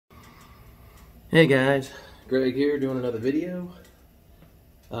Hey guys, Greg here doing another video.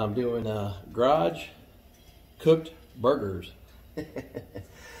 I'm doing garage cooked burgers.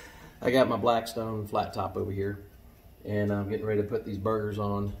 I got my Blackstone flat top over here and I'm getting ready to put these burgers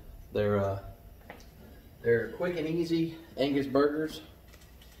on. They're quick and easy Angus burgers.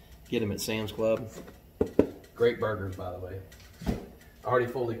 Get them at Sam's Club. Great burgers, by the way. Already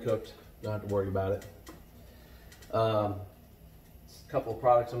fully cooked, don't have to worry about it. A couple of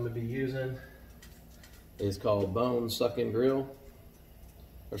products I'm going to be using is called bone sucking grill,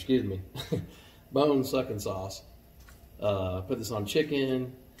 or excuse me, bone sucking sauce. Put this on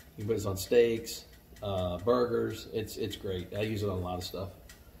chicken, you can put this on steaks, burgers. It's great. I use it on a lot of stuff.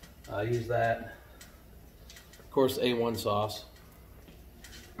 I use that. Of course, A1 sauce.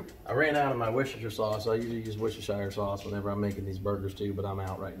 I ran out of my Worcestershire sauce. I usually use Worcestershire sauce whenever I'm making these burgers too, but I'm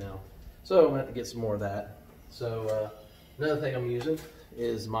out right now. So I'm gonna have to get some more of that. So another thing I'm using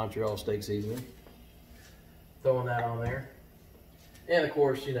is Montreal steak seasoning. Throwing that on there. And of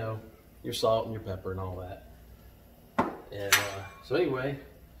course, you know, your salt and your pepper and all that. And so anyway,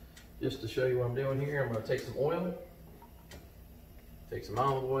 just to show you what I'm doing here, I'm gonna take some oil, take some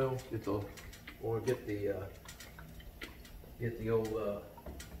olive oil, get the old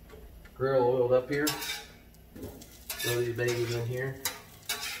grill oiled up here. Throw these babies in here.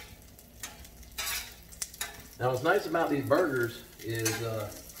 Now what's nice about these burgers is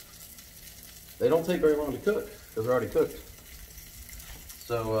they don't take very long to cook because they're already cooked.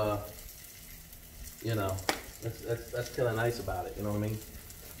 So you know, that's kind of nice about it, you know what I mean?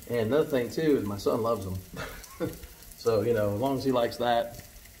 And another thing too is my son loves them. So you know, as long as he likes that,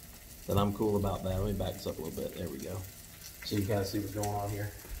 then I'm cool about that. Let me back this up a little bit. There we go. So you kind of see what's going on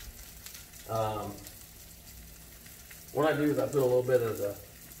here. What I do is I put a little bit of the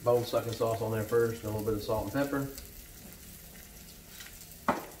bone sucking sauce on there first, and a little bit of salt and pepper.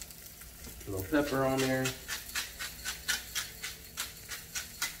 A little pepper on there.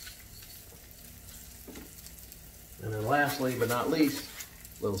 And then lastly, but not least,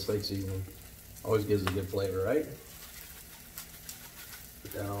 a little steak seasoning. Always gives it a good flavor, right?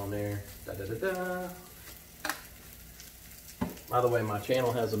 Put that on there. Da, da, da, da. By the way, my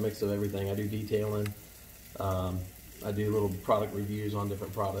channel has a mix of everything. I do detailing. I do little product reviews on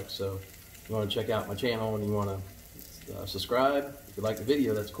different products. So if you want to check out my channel and you want to subscribe, if you like the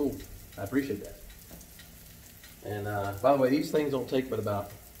video, that's cool. I appreciate that. And by the way, these things don't take but about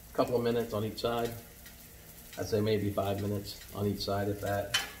a couple of minutes on each side. I'd say maybe 5 minutes on each side, if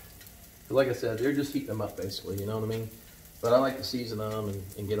that. But like I said, they're just heating them up basically, you know what I mean? But I like to season them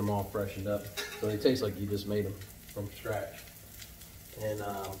and get them all freshened up so they taste like you just made them from scratch. And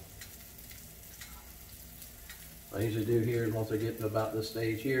I usually do here is once I get to about this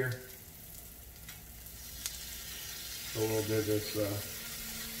stage here, put a little bit of this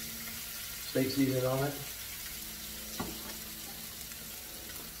steak seasoning on it.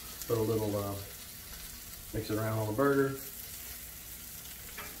 Put a little, mix it around on the burger.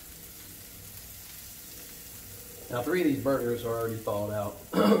 Now 3 of these burgers are already thawed out.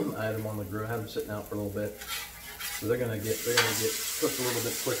 I had them on the grill, I had them sitting out for a little bit. So they're gonna get cooked a little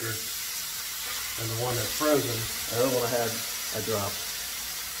bit quicker than the one that's frozen. The other one I dropped.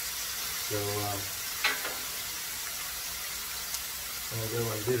 So I'm gonna go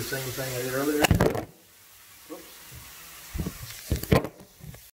and do the same thing I did earlier.